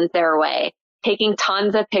milestones their way, taking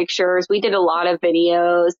tons of pictures. We did a lot of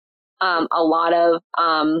videos. A lot of,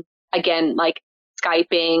 again, like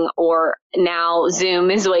Skyping, or now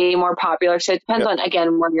Zoom is way more popular. So it depends on,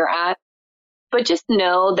 again, where you're at. But just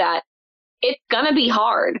know that it's going to be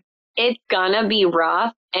hard. It's going to be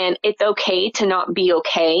rough, and it's okay to not be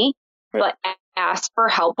okay, but ask for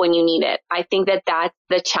help when you need it. I think that that's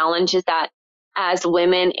the challenge, is that as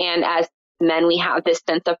women and as men, we have this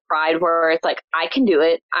sense of pride where it's like, I can do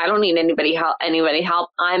it. I don't need anybody help.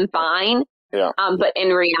 I'm fine. Yeah. But in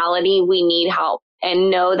reality, we need help, and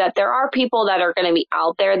know that there are people that are going to be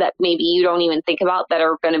out there that maybe you don't even think about that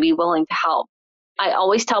are going to be willing to help. I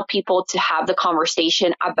always tell people to have the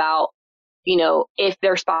conversation about, if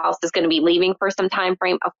their spouse is going to be leaving for some time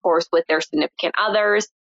frame, of course, with their significant others,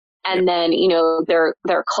 and then,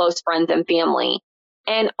 their close friends and family,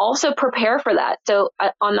 and also prepare for that. So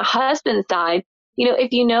on the husband side,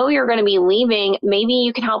 if you're going to be leaving, maybe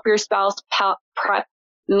you can help your spouse prep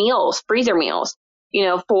meals, freezer meals,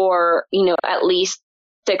 for, at least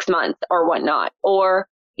 6 months or whatnot. Or,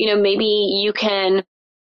 maybe you can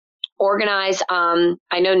organize.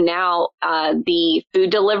 I know now the food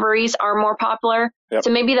deliveries are more popular. Yep. So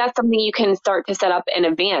maybe that's something you can start to set up in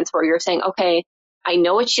advance where you're saying, okay, I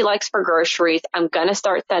know what she likes for groceries. I'm going to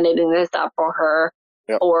start sending this up for her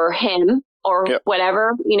yep. or him or yep.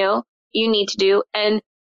 whatever, you need to do. And,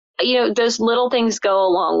 those little things go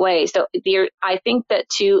a long way. So I think that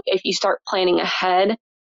too, if you start planning ahead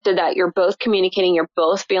so that you're both communicating, you're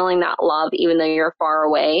both feeling that love, even though you're far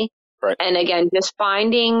away. Right. And again, just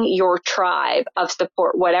finding your tribe of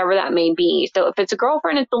support, whatever that may be. So if it's a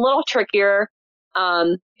girlfriend, it's a little trickier,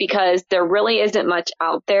 because there really isn't much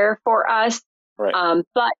out there for us. Right.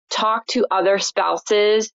 But talk to other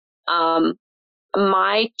spouses.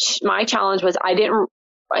 My challenge was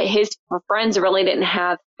his friends really didn't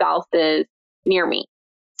have spouses near me.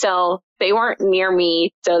 So they weren't near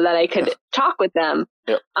me so that I could talk with them.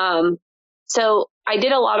 Yep. So I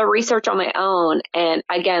did a lot of research on my own. And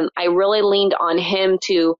again, I really leaned on him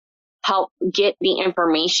to help get the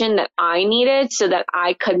information that I needed so that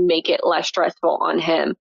I could make it less stressful on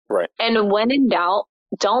him. Right. And when in doubt,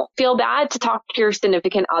 don't feel bad to talk to your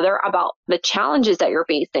significant other about the challenges that you're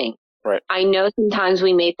facing. Right. I know sometimes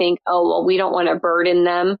we may think, oh, well, we don't want to burden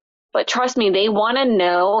them. But trust me, they want to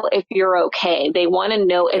know if you're okay. They want to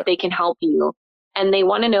know if they can help you. And they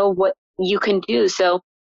want to know what you can do. So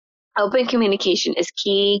open communication is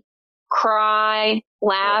key. Cry,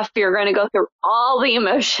 laugh. You're going to go through all the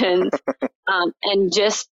emotions. And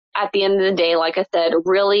just at the end of the day, like I said,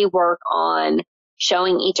 really work on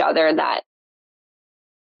showing each other that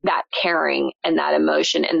caring and that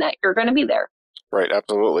emotion and that you're going to be there. Right.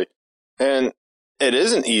 Absolutely. And it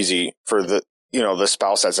isn't easy for the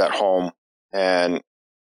spouse that's at home and,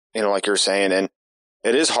 like you're saying, and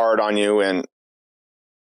it is hard on you. And,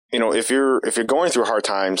 if you're going through hard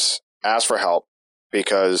times, ask for help,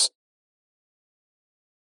 because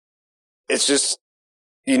it's just,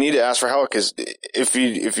 you need to ask for help, because if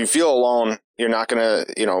you feel alone, you're not going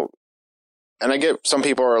to, and I get some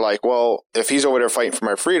people are like, well, if he's over there fighting for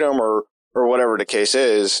my freedom or whatever the case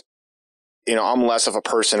is, I'm less of a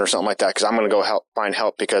person or something like that, because I'm going to go find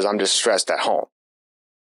help because I'm just stressed at home,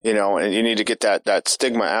 and you need to get that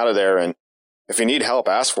stigma out of there. And if you need help,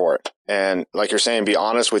 ask for it. And like you're saying, be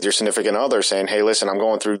honest with your significant other, saying, hey, listen, I'm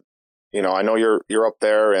going through, I know you're up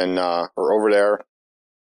there and, or over there,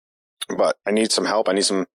 but I need some help. I need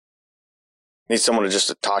someone to just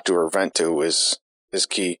to talk to or vent to is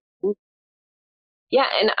key. Yeah.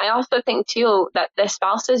 And I also think too, that the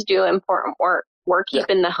spouses do important work. We're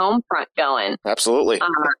keeping the home front going. Absolutely.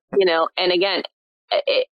 And again,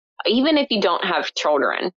 even if you don't have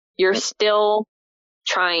children, you're still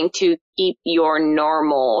trying to keep your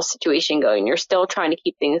normal situation going. You're still trying to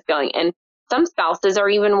keep things going. And some spouses are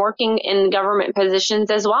even working in government positions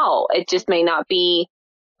as well. It just may not be,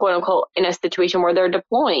 quote unquote, in a situation where they're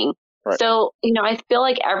deploying. Right. So, I feel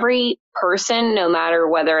like every person, no matter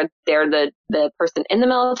whether they're the person in the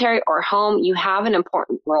military or home, you have an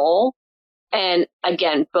important role. And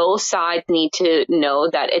again, both sides need to know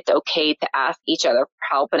that it's okay to ask each other for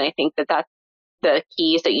help. And I think that that's the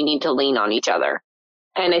key, is that you need to lean on each other.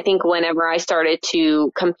 And I think whenever I started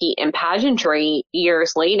to compete in pageantry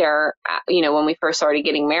years later, when we first started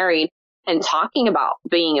getting married and talking about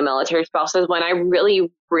being a military spouse, is when I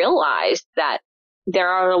really realized that there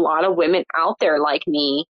are a lot of women out there like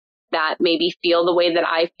me that maybe feel the way that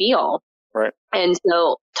I feel. Right. And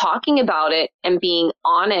so talking about it and being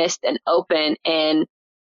honest and open and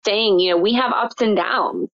saying, we have ups and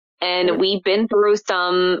downs, and we've been through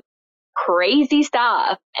some crazy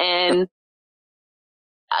stuff. And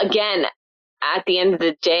again, at the end of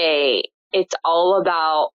the day, it's all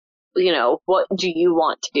about, what do you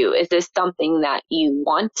want to do? Is this something that you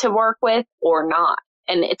want to work with or not?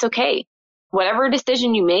 And it's okay. Whatever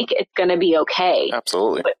decision you make, it's going to be okay.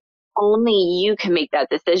 Absolutely. But only you can make that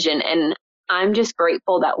decision. And I'm just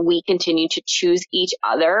grateful that we continue to choose each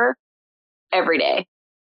other every day.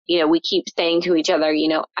 We keep saying to each other,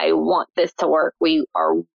 I want this to work. We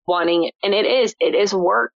are wanting it. And it is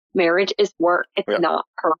work. Marriage is work. It's not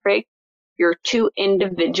perfect. You're two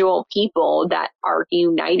individual people that are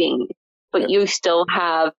uniting, but you still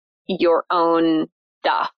have your own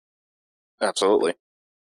stuff. Absolutely.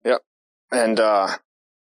 Yep. And, I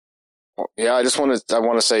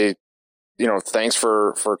want to say, thanks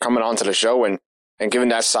for coming on to the show and giving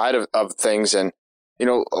that side of things. And, a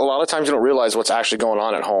lot of times you don't realize what's actually going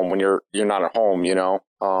on at home when you're not at home,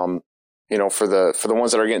 for the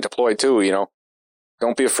ones that are getting deployed too,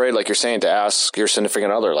 don't be afraid, like you're saying, to ask your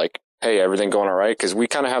significant other, like, hey, everything going all right? Because we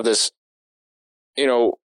kind of have this,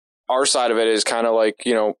 our side of it is kind of like,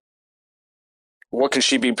 what can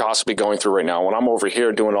she be possibly going through right now? When I'm over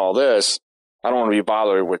here doing all this, I don't want to be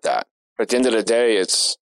bothered with that. At the end of the day,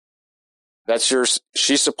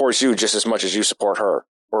 she supports you just as much as you support her,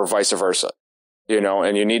 or vice versa,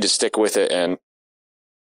 and you need to stick with it. And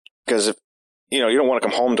because if, you don't want to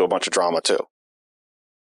come home to a bunch of drama too,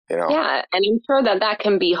 Yeah. And I'm sure that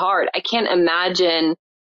can be hard. I can't imagine,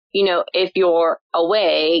 if you're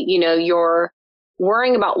away, you're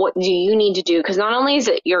worrying about what do you need to do? Because not only is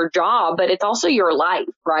it your job, but it's also your life,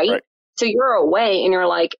 right? So you're away and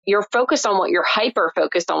you're focused on what you're hyper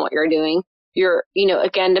focused on what you're doing. You're,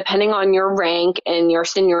 again, depending on your rank and your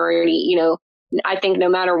seniority, I think no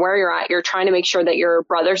matter where you're at, you're trying to make sure that your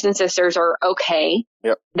brothers and sisters are okay,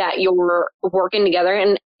 that you're working together.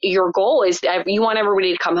 And your goal is that you want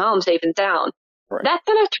everybody to come home safe and sound. Right. That's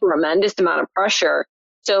a tremendous amount of pressure.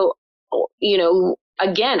 So,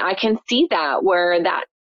 again, I can see that where that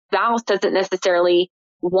spouse doesn't necessarily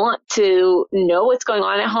want to know what's going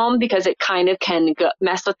on at home because it kind of can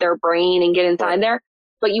mess with their brain and get inside there.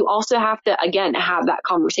 But you also have to, again, have that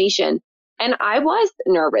conversation. And I was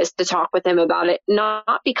nervous to talk with him about it,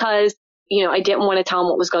 not because, I didn't want to tell him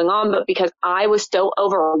what was going on, but because I was so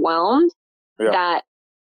overwhelmed that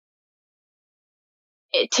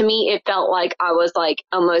to me, it felt like I was like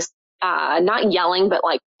almost not yelling, but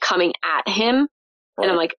like coming at him. Right.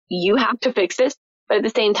 And I'm like, you have to fix this. But at the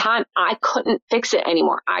same time, I couldn't fix it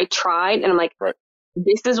anymore. I tried and I'm like,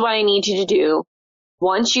 this is what I need you to do.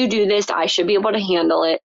 Once you do this, I should be able to handle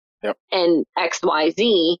it. And X, Y,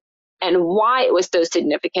 Z, and why it was so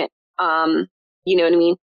significant. You know what I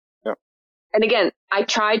mean? And again, I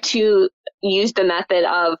tried to use the method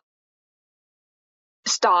of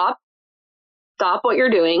stop what you're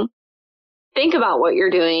doing, think about what you're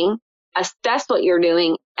doing, assess what you're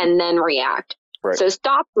doing, and then react. Right. So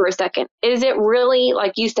stop for a second. Is it really,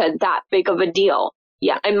 like you said, that big of a deal?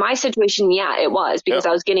 Yeah. In my situation, yeah, it was, because I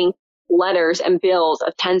was getting letters and bills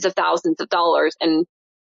of tens of thousands of dollars. And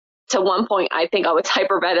to one point, I think I was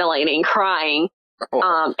hyperventilating, crying.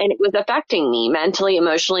 And it was affecting me mentally,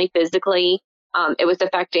 emotionally, physically. It was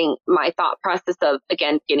affecting my thought process of,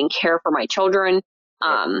 again, getting care for my children.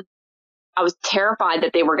 I was terrified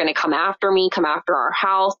that they were going to come after me, come after our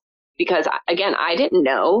house, because, again, I didn't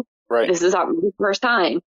know. Right. This is the first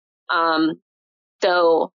time.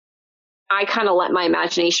 So I kind of let my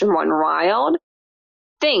imagination run wild.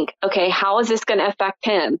 Think, okay, how is this going to affect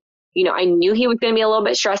him? I knew he was going to be a little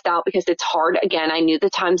bit stressed out because it's hard. Again, I knew the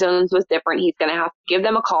time zones was different. He's going to have to give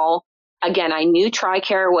them a call. Again, I knew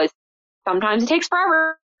TRICARE was, sometimes it takes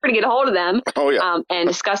forever to get a hold of them and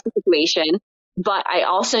discuss the situation. But I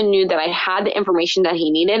also knew that I had the information that he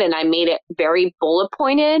needed, and I made it very bullet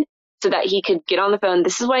pointed so that he could get on the phone.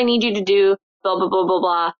 This is what I need you to do. Blah, blah, blah, blah,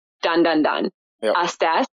 blah. Done, done, done.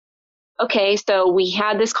 Assess. Okay, so we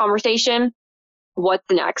had this conversation. What's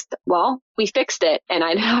next? Well, we fixed it and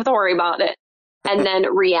I didn't have to worry about it. And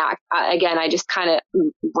then react. Again, I just kind of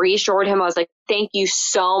reassured him. I was like, thank you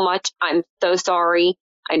so much. I'm so sorry.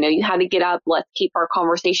 I know you had to get up. Let's keep our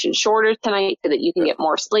conversation shorter tonight so that you can get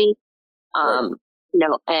more sleep.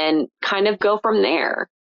 And kind of go from there.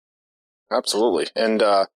 Absolutely. And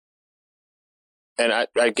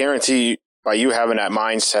I guarantee by you having that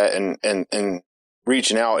mindset and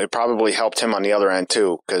reaching out, it probably helped him on the other end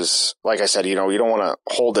too. Because like I said, you don't want to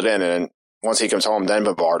hold it in, and once he comes home, then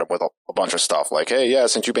bombard him with a bunch of stuff like, hey, yeah,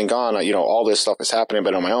 since you've been gone, all this stuff is happening,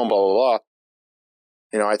 but on my own, blah, blah,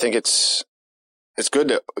 blah. I think it's good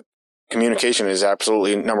that communication is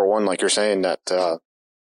absolutely number one. Like you're saying that,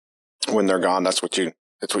 when they're gone, that's what you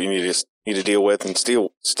need to deal with and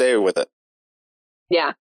still stay with it.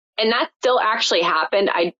 Yeah. And that still actually happened.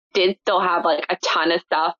 I did still have like a ton of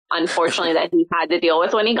stuff, unfortunately, that he had to deal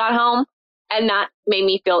with when he got home. And that made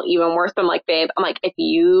me feel even worse. I'm like, babe, I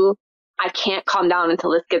can't calm down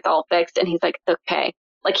until this gets all fixed. And he's like, it's okay.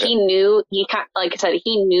 Like he knew, like I said,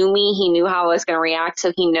 he knew me. He knew how I was going to react.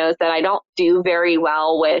 So he knows that I don't do very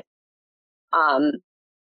well with,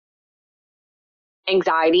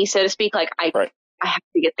 anxiety, so to speak. Like I have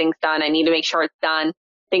to get things done. I need to make sure it's done. I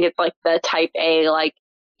think it's like the type A, like,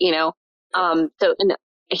 so and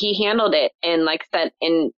he handled it. And like I said,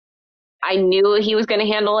 and I knew he was going to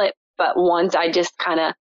handle it. But once I just kind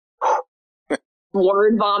of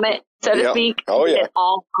word vomit, so to speak, get it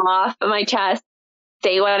all off of my chest,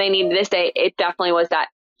 say what I needed to say, it definitely was that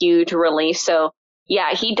huge relief. So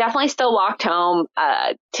yeah, he definitely still walked home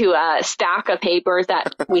to a stack of papers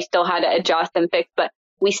that we still had to adjust and fix, but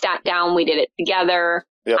we sat down, we did it together.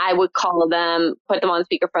 Yep. I would call them, put them on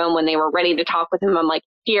speakerphone when they were ready to talk with him. I'm like,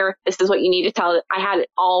 here, this is what you need to tell it. I had it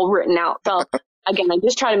all written out. So again, I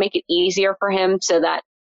just try to make it easier for him so that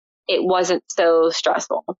it wasn't so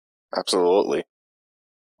stressful. Absolutely.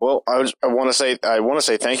 Well, I want to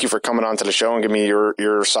say thank you for coming on to the show and give me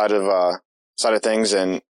your side of things,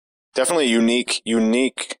 and definitely unique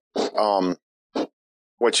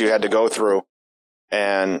what you had to go through,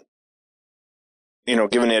 and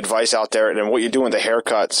giving the advice out there and what you're doing with the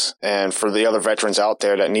haircuts, and for the other veterans out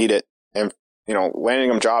there that need it, and landing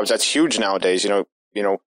them jobs. That's huge nowadays. A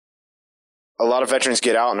lot of veterans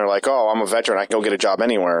get out and they're like, oh, I'm a veteran, I can go get a job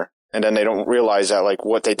anywhere. And then they don't realize that like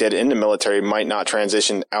what they did in the military might not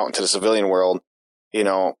transition out into the civilian world.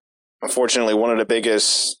 Unfortunately, one of the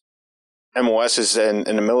biggest MOSs in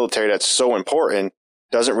the military that's so important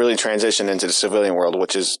doesn't really transition into the civilian world,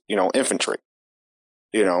 which is, infantry.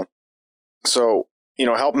 So,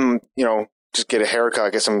 help them, just get a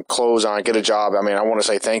haircut, get some clothes on, get a job. I mean, I want to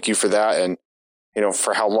say thank you for that, and,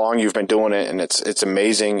 for how long you've been doing it, and it's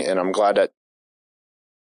amazing, and I'm glad that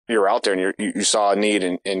you're out there and you saw a need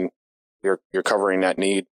and you're covering that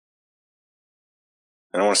need.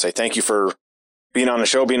 And I want to say thank you for being on the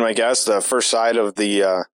show, being my guest, the first side of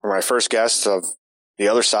or my first guest of the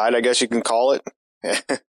other side, I guess you can call it.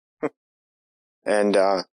 And,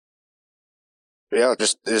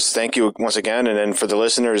 just thank you once again. And then for the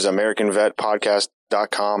listeners,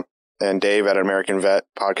 AmericanVetPodcast.com and Dave at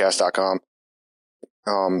AmericanVetPodcast.com.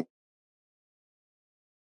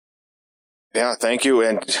 Thank you.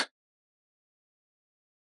 And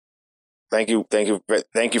thank you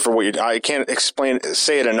for what I can't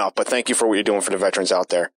say it enough, but thank you for what you're doing for the veterans out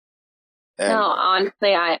there. And no,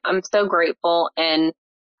 honestly, I'm so grateful. And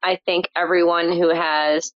I think everyone who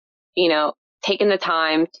has, taken the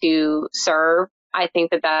time to serve, I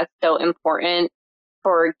think that that's so important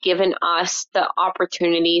for giving us the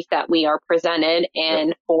opportunities that we are presented,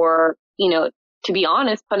 and for, to be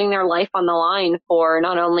honest, putting their life on the line for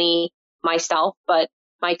not only myself, but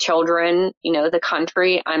my children, the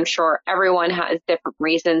country. I'm sure everyone has different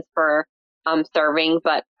reasons for serving,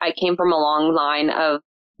 but I came from a long line of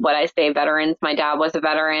what I say veterans. My dad was a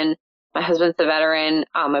veteran. My husband's a veteran.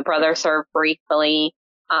 My brother served briefly.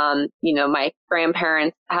 My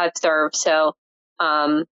grandparents had served. So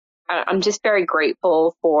I'm just very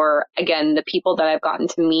grateful for, again, the people that I've gotten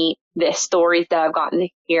to meet, the stories that I've gotten to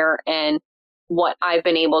hear, and what I've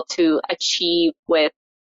been able to achieve with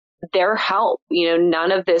their help.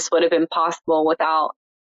 None of this would have been possible without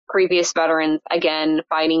previous veterans, again,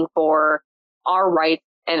 fighting for our rights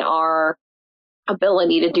and our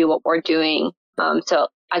ability to do what we're doing. So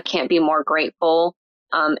I can't be more grateful.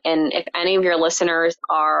 And if any of your listeners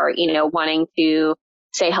are, wanting to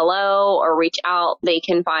say hello or reach out, they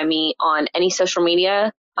can find me on any social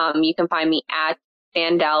media. You can find me at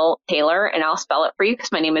Sandell Taylor, and I'll spell it for you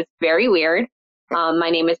because my name is very weird.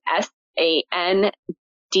 My name is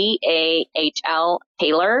SANDAHL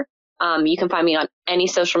Taylor. You can find me on any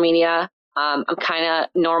social media. I'm kind of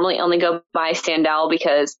normally only go by Sandell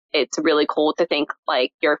because it's really cool to think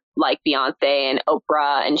like you're like Beyonce and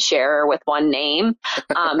Oprah and Cher with one name.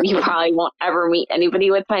 You probably won't ever meet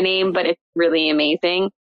anybody with my name, but it's really amazing.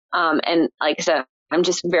 And like I said, I'm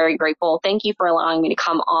just very grateful. Thank you for allowing me to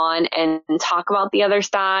come on and talk about the other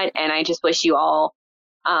side. And I just wish you all,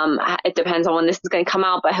 it depends on when this is going to come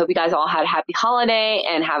out, but I hope you guys all had a happy holiday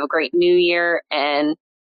and have a great new year. And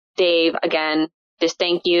Dave, again, just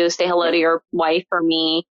thank you. Say hello to your wife for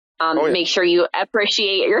me. Make sure you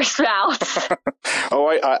appreciate your spouse.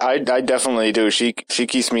 I definitely do. She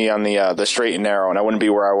keeps me on the straight and narrow, and I wouldn't be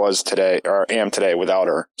where I was today or am today without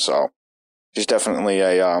her. So she's definitely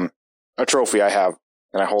a trophy I have,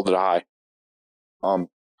 and I hold it high. I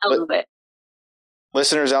love it.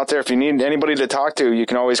 Listeners out there, if you need anybody to talk to, you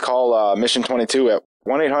can always call Mission 22 at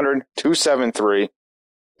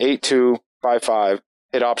 1-800-273-8255.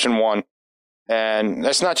 Hit option 1. And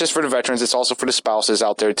that's not just for the veterans, it's also for the spouses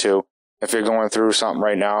out there too. If you're going through something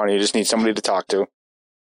right now and you just need somebody to talk to.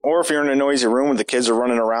 Or if you're in a noisy room and the kids are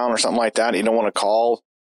running around or something like that and you don't want to call,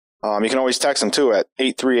 you can always text them too at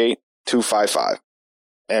 838-255.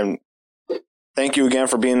 And thank you again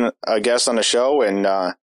for being a guest on the show. And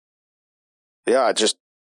just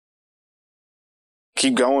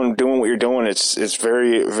keep going, doing what you're doing. It's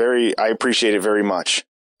very, very, I appreciate it very much.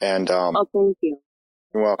 And thank you.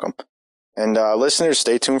 You're welcome. And listeners,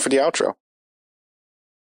 stay tuned for the outro.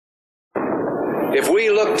 If we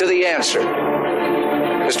look to the answer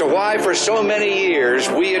as to why for so many years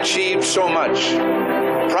we achieved so much,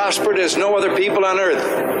 prospered as no other people on earth,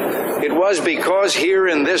 it was because here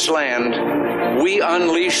in this land we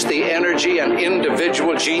unleashed the energy and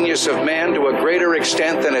individual genius of man to a greater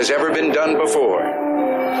extent than has ever been done before.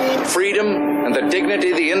 Freedom and the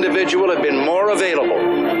dignity of the individual have been more available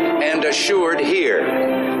and assured here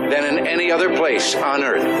than in any other place on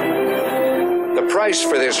earth. The price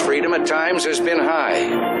for this freedom at times has been high,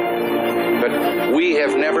 but we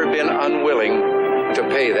have never been unwilling to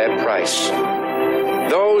pay that price.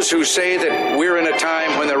 Those who say that we're in a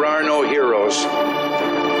time when there are no heroes,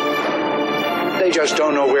 they just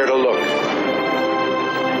don't know where to look.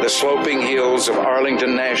 The sloping hills of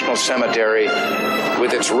Arlington National Cemetery,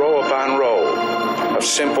 with its row upon row of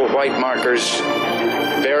simple white markers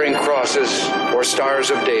bearing crosses or stars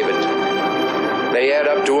of David, they add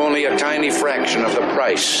up to only a tiny fraction of the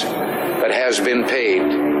price that has been paid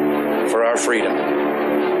for our freedom.